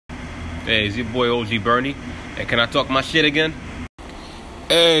Hey, it's your boy OG Bernie. And can I talk my shit again?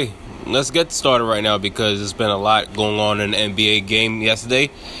 Hey, let's get started right now because there's been a lot going on in the NBA game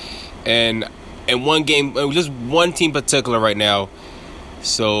yesterday. And in one game, just one team in particular right now.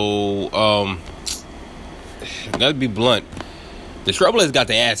 So, gotta be blunt. The Trailblazers got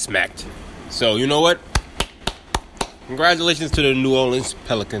their ass smacked. So, you know what? Congratulations to the New Orleans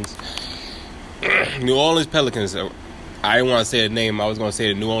Pelicans. New Orleans Pelicans. I didn't want to say the name. I was going to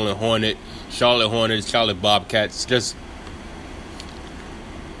say the New Orleans Hornets, Charlotte Hornets, Charlotte Bobcats. Just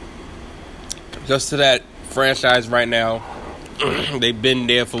to that franchise right now. They've been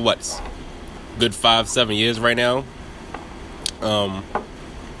there for good 5-7 years right now.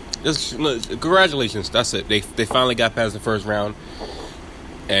 Just congratulations. That's it. They finally got past the first round,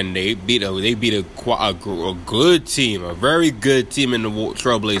 and they beat a good team, a very good team in the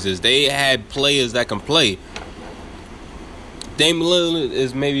Trailblazers. They had players that can play. Dame Lillard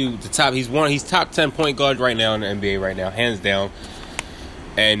is maybe the top. He's top 10 point guard right now in the NBA right now, hands down.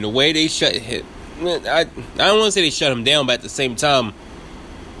 And the way they I don't want to say they shut him down, but at the same time,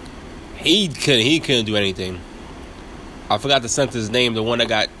 he couldn't do anything. I forgot the center's name, the one that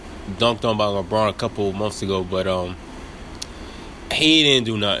got dunked on by LeBron a couple months ago, but he didn't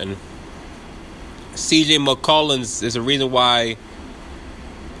do nothing. CJ McCollum is a reason why.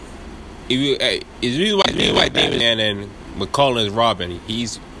 Is the reason why David and McCollum is robbing. You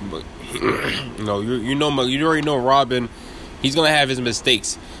already know Robin. He's gonna have his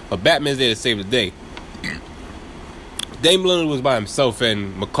mistakes, but Batman's there to save the day. Dame Lillard was by himself,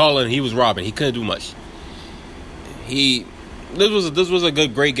 and McCollum, he was robbing. He couldn't do much. This was a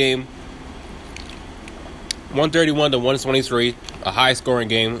great game. 131 to 123, a high scoring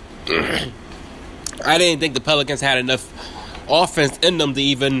game. I didn't think the Pelicans had enough offense in them to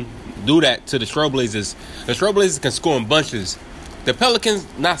even do that to the Trailblazers. The Trailblazers can score in bunches. The Pelicans,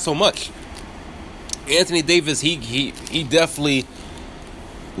 not so much. Anthony Davis, he definitely,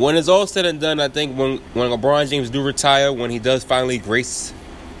 when it's all said and done, I think when LeBron James do retire, when he does finally grace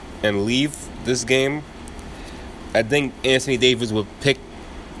and leave this game, I think Anthony Davis would pick.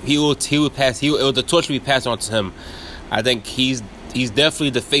 The torch will be passed on to him. I think he's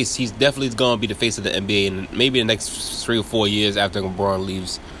definitely the face. He's definitely going to be the face of the NBA in maybe the next 3 or 4 years after LeBron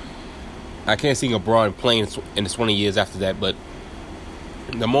leaves. I can't see LeBron playing in the 20 years after that, but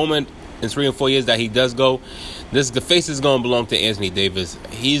the moment in 3 or 4 years that he does go, the face is going to belong to Anthony Davis.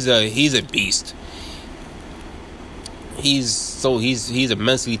 He's a beast. He's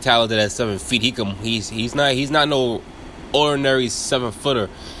immensely talented at 7 feet. He's not no ordinary 7-footer.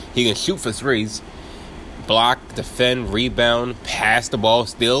 He can shoot for threes, block, defend, rebound, pass the ball,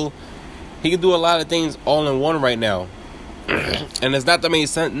 steal. He can do a lot of things all in one right now. And there's not that many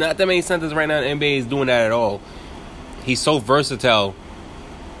centers right now in the NBA is doing that at all. He's so versatile.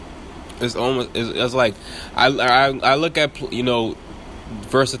 It's like I look at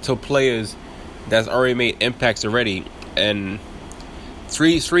versatile players that's already made impacts already, and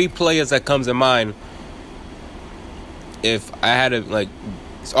three players that comes in mind. If I had to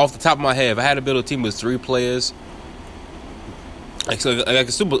off the top of my head, if I had to build a team with 3 players, like a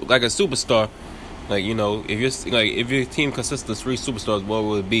superstar. If your team consists of 3 superstars, what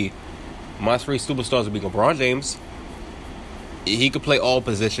would it be? My 3 superstars would be LeBron James. He could play all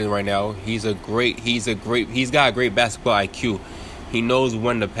positions right now. He's got a great basketball IQ. He knows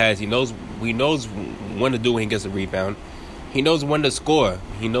when to pass. He knows when to do when he gets a rebound. He knows when to score.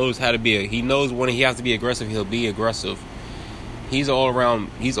 He knows he knows when he has to be aggressive. He'll be aggressive. He's all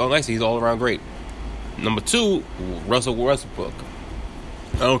around great. Number 2, Russell Westbrook.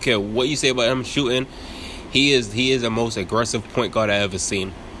 I don't care what you say about him shooting. He is the most aggressive point guard I've ever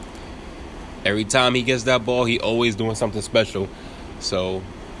seen. Every time he gets that ball, he always doing something special. So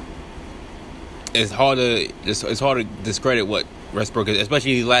it's hard to discredit what Westbrook is,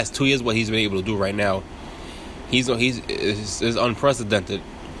 especially these last 2 years. What he's been able to do right now, he's unprecedented.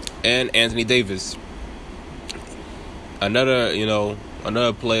 And Anthony Davis,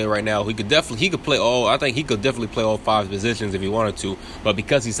 another player right now. He could play all. I think he could definitely play all 5 positions if he wanted to. But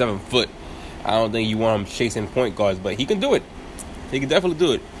because he's 7 foot, I don't think you want him chasing point guards. But he can do it. He can definitely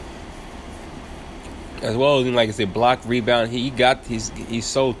do it. As well as, like I said, block, rebound. He's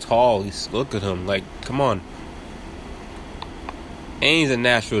so tall. Look at him. Like, come on. And he's a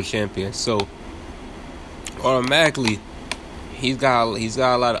national champion. So automatically, he's got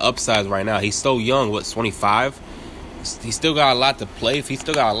a lot of upsides right now. He's so young. 25? He's still got a lot to play. He's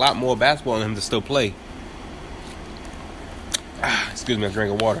still got a lot more basketball in him to still play. Excuse me, I'm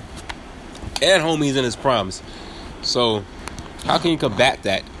drinking water. And homie's in his primes. So how can you combat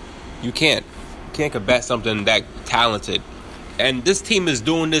that? You can't combat something that talented And this team is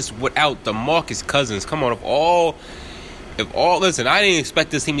doing this without DeMarcus Cousins. Come on, listen, I didn't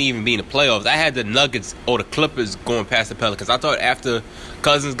expect this team to even be in the playoffs. I had the Nuggets or the Clippers going past the Pelicans. I thought after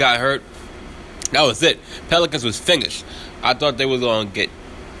Cousins got hurt, that was it. Pelicans was finished. I thought they were gonna get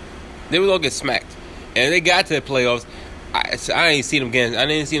smacked. And they got to the playoffs. I didn't see them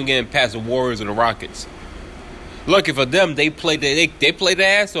getting past the Warriors or the Rockets. Lucky for them, they played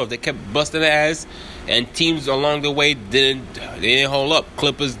their ass off. They kept busting their ass, and teams along the way didn't hold up.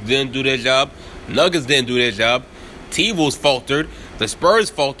 Clippers didn't do their job. Nuggets didn't do their job. T-Wolves faltered. The Spurs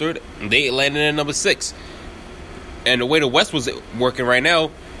faltered. They landed at number 6. And the way the West was working right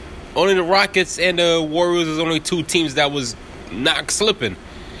now, only the Rockets and the Warriors is only 2 teams that was not slipping.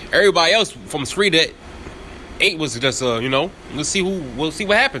 Everybody else from 3 to 8 was just we'll see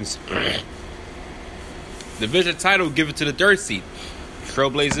what happens. Division title, give it to the 3rd seed.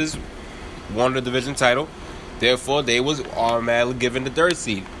 Trailblazers won the division title. Therefore, they was automatically given the 3rd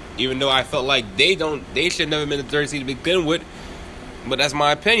seed. Even though I felt like they should never been the 3rd seed to begin with. But that's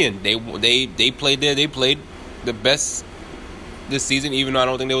my opinion. They played the best this season, even though I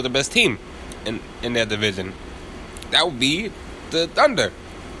don't think they were the best team in that division. That would be the Thunder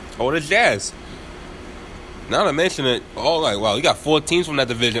or the Jazz. Now to mention it, you got 4 teams from that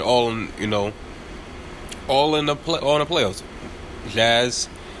division, all in the playoffs. Jazz,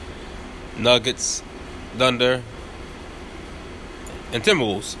 Nuggets, Thunder, and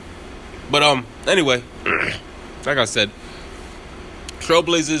Timberwolves. But anyway, like I said,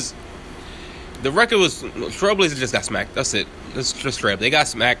 Trailblazers. The record was Trailblazers just got smacked. That's it. It's just straight up. They got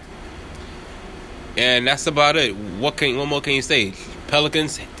smacked, and that's about it. What more can you say?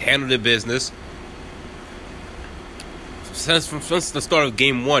 Pelicans handled their business. Since the start of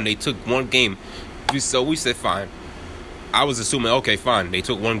game 1, they took 1 game. So we said fine. I was assuming, okay, fine. They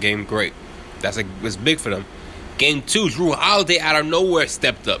took 1 game, great. It's big for them. Game 2, Jrue Holiday out of nowhere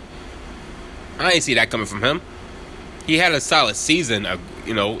stepped up. I didn't see that coming from him. He had a solid season,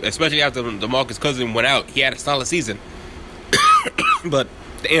 especially after DeMarcus Cousins went out. He had a solid season. But,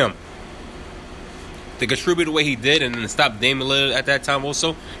 damn. To contribute the way he did and then stop Damian Lillard at that time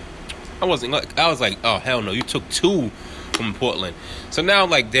also, I was like, oh, hell no. You took 2 from Portland. So now I'm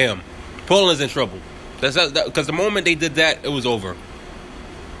like, damn. Portland's in trouble. Because the moment they did that, it was over.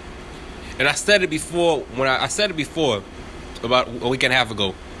 And I said it before, about a week and a half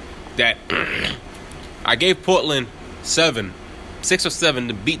ago, that I gave Portland 6 or 7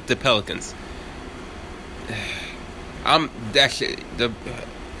 to beat the Pelicans. Come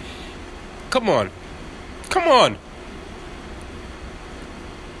on.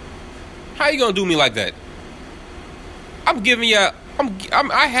 How you gonna do me like that? I'm giving you.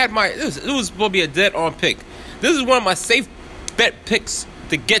 It was supposed to be a dead on pick. This is one of my safe bet picks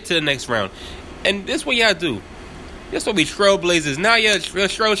to get to the next round, and this is what y'all do. This will be Trailblazers. Now you're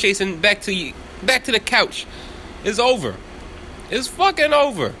trail chasing back to the couch. It's over. It's fucking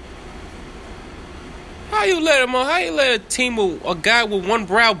over. How you let a team with a guy with 1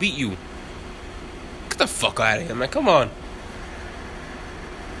 brow beat you? Get the fuck out of here, man. Come on.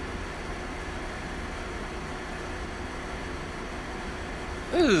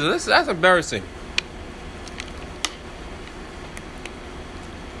 That's embarrassing.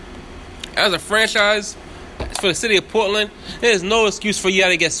 As a franchise, for the city of Portland, there's no excuse for y'all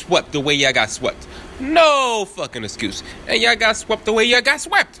to get swept the way y'all got swept. No fucking excuse. And y'all got swept the way y'all got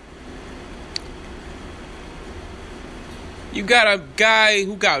swept. You got a guy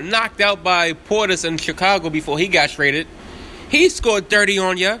who got knocked out by Portis in Chicago before he got traded. He scored 30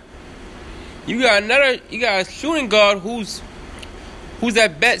 on ya. You got a shooting guard who's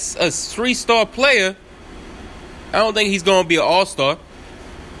at best a 3-star player. I don't think he's gonna be an all-star.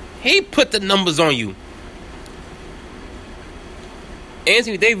 He put the numbers on you.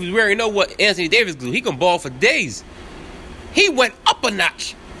 Anthony Davis, we already know what Anthony Davis do. He can ball for days. He went up a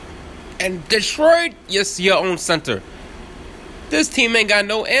notch and destroyed your own center. This team ain't got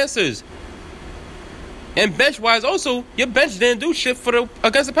no answers. And bench-wise also, your bench didn't do shit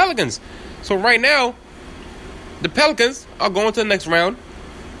against the Pelicans. So right now, the Pelicans are going to the next round.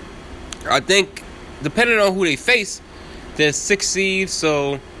 I think, depending on who they face, they're 6 seeds,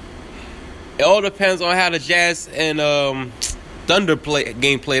 so it all depends on how the Jazz and Thunder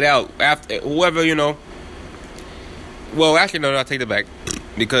game played out. After whoever, Well, actually, no, I'll take that back.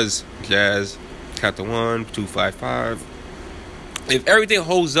 Because Jazz got the 1, 2, 5, 5. If everything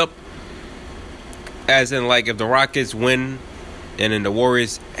holds up, as in, like, if the Rockets win and then the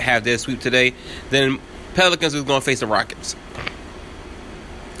Warriors have their sweep today, then Pelicans is going to face the Rockets.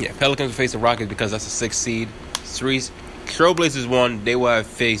 Yeah, Pelicans will face the Rockets because that's a 6th seed. Trailblazers won, they will have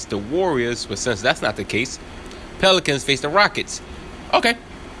faced the Warriors, but since that's not the case, Pelicans face the Rockets. Okay.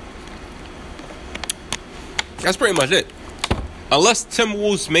 That's pretty much it. Unless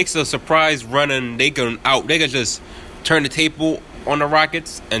Timberwolves makes a surprise run and they can just turn the table on the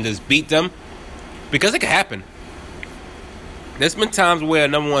Rockets and just beat them. Because it could happen. There's been times where a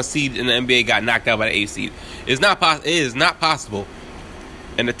number 1 seed in the NBA got knocked out by the 8th seed. It is not possible.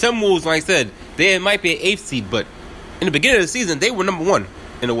 And the Timberwolves, like I said, they might be an 8th seed, but in the beginning of the season, they were number 1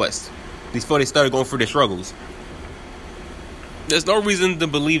 in the West. Before they started going through their struggles. There's no reason to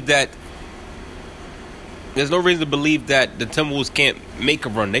believe that the Timberwolves can't make a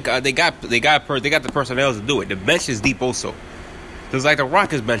run. They got the personnel to do it. The bench is deep also. Just like the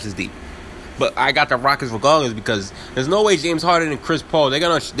Rockets bench is deep. But I got the Rockets regardless because there's no way James Harden and Chris Paul they've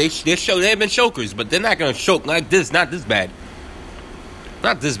been chokers, but they're not gonna choke like this. Not this bad.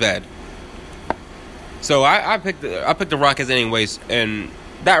 Not this bad. So I picked the Rockets anyways, and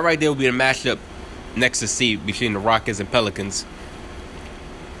that right there will be a matchup next to see between the Rockets and Pelicans.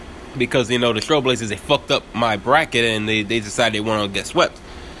 Because the Trailblazers they fucked up my bracket and they decided they want to get swept.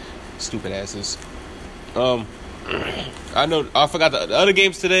 Stupid asses. I know I forgot the other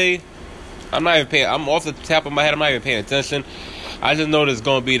games today. I'm off the top of my head. I'm not even paying attention. I just know there's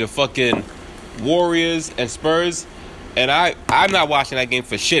gonna be the fucking Warriors and Spurs, and I'm not watching that game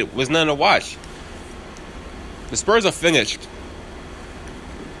for shit. There's nothing to watch. The Spurs are finished.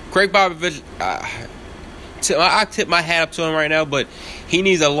 Craig Popovich, I tip my hat up to him right now, but he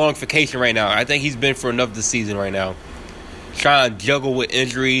needs a long vacation right now. I think he's been for enough this season right now. Trying to juggle with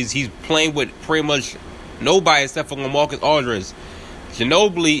injuries. He's playing with pretty much nobody except for LaMarcus Aldridge.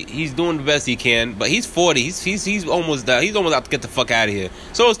 Ginobili, he's doing the best he can, but he's 40. He's almost done. He's almost out to get the fuck out of here.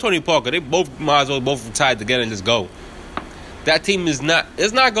 So is Tony Parker. They might as well both retire together and just go. That team is not.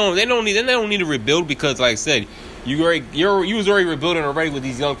 It's not going. They don't need to rebuild because, like I said, you was already rebuilding already with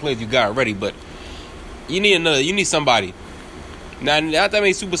these young players you got already. But you need somebody. Now, not that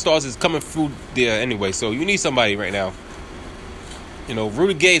many superstars is coming through there anyway. So you need somebody right now.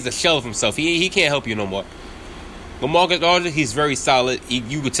 Rudy Gay is a shell of himself. He can't help you no more. LaMarcus Aldridge, he's very solid.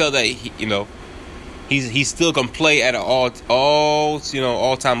 You could tell that he still can play at an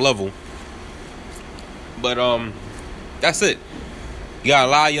all-time level. But that's it. You got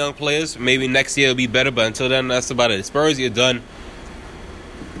a lot of young players. Maybe next year will be better, but until then, that's about it. Spurs, you're done.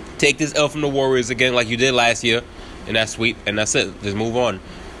 Take this L from the Warriors again, like you did last year, and that's sweet. And that's it. Just move on.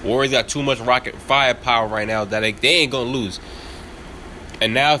 Warriors got too much rocket firepower right now that they ain't gonna lose.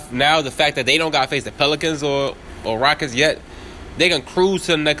 And now the fact that they don't got to face the Pelicans or Rockets yet, they can cruise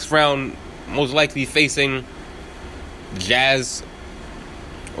to the next round, most likely facing Jazz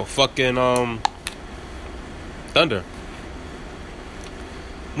or fucking Thunder.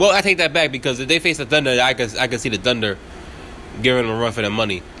 Well, I take that back because if they face the Thunder, I can see the Thunder giving them a run for their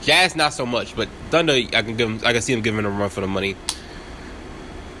money. Jazz not so much, but Thunder I can see them giving them a run for the money.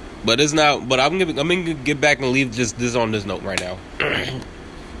 But it's not. But I'm gonna get back and leave just this on this note right now.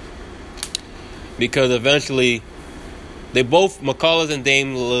 Because eventually, they both, McCollum and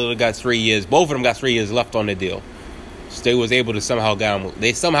Dame Lillard got 3 years. Both of them got 3 years left on their deal. So they was able to somehow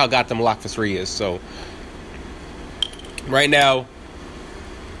got them locked for 3 years. So right now,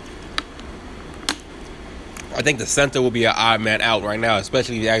 I think the center will be an odd man out right now,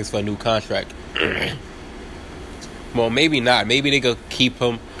 especially if he asks for a new contract. Well, maybe not. Maybe they could keep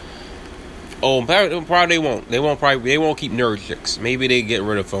him. Oh, probably they won't. They won't keep Nurkic. Maybe they get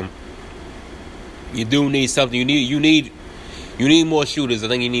rid of him. You do need something. You need more shooters. I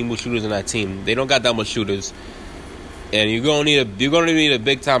think you need more shooters in that team. They don't got that much shooters, and you're gonna need a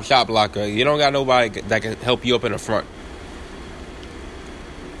big time shot blocker. You don't got nobody that can help you up in the front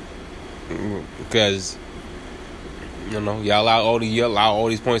because you allow all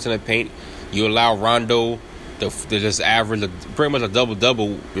these points in the paint. You allow Rondo to just average pretty much a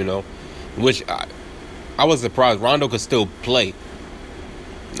double-double. Which I was surprised Rondo could still play.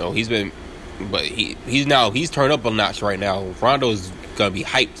 But he's turned up a notch right now. Rondo's gonna be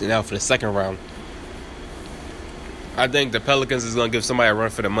hyped now for the second round. I think the Pelicans is gonna give somebody a run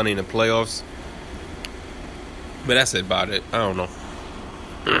for the money in the playoffs. But that's it about it. I don't know.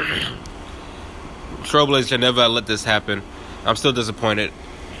 Trailblazers should never let this happen. I'm still disappointed.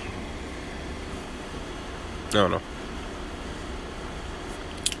 I don't know.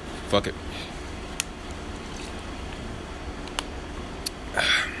 Fuck it.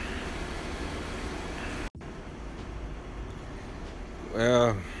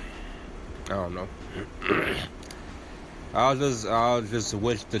 Well, I don't know. I'll just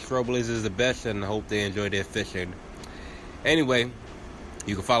wish the Trailblazers the best and hope they enjoy their fishing. Anyway,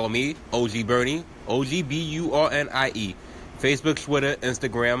 you can follow me, OG Bernie, OGBURNIE, Facebook, Twitter,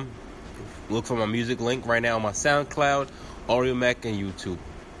 Instagram. Look for my music link right now on my SoundCloud, AudioMac, and YouTube.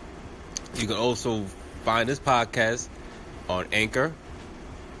 You can also find this podcast on Anchor.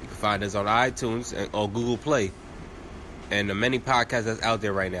 You can find us on iTunes and or Google Play. And the many podcasts that's out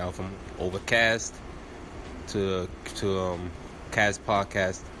there right now, from Overcast to Cast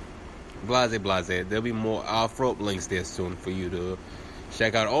Podcast, blase. There'll be more. I'll throw up links there soon for you to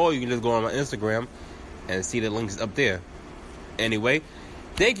check out. Or you can just go on my Instagram and see the links up there. Anyway,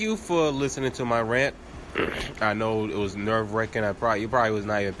 thank you for listening to my rant. I know it was nerve-wracking. You probably was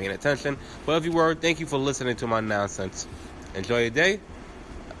not even paying attention. But if you were, thank you for listening to my nonsense. Enjoy your day.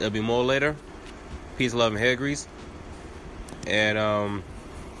 There'll be more later. Peace, love, and hair grease. And,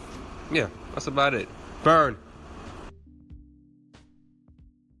 yeah, that's about it. Burn.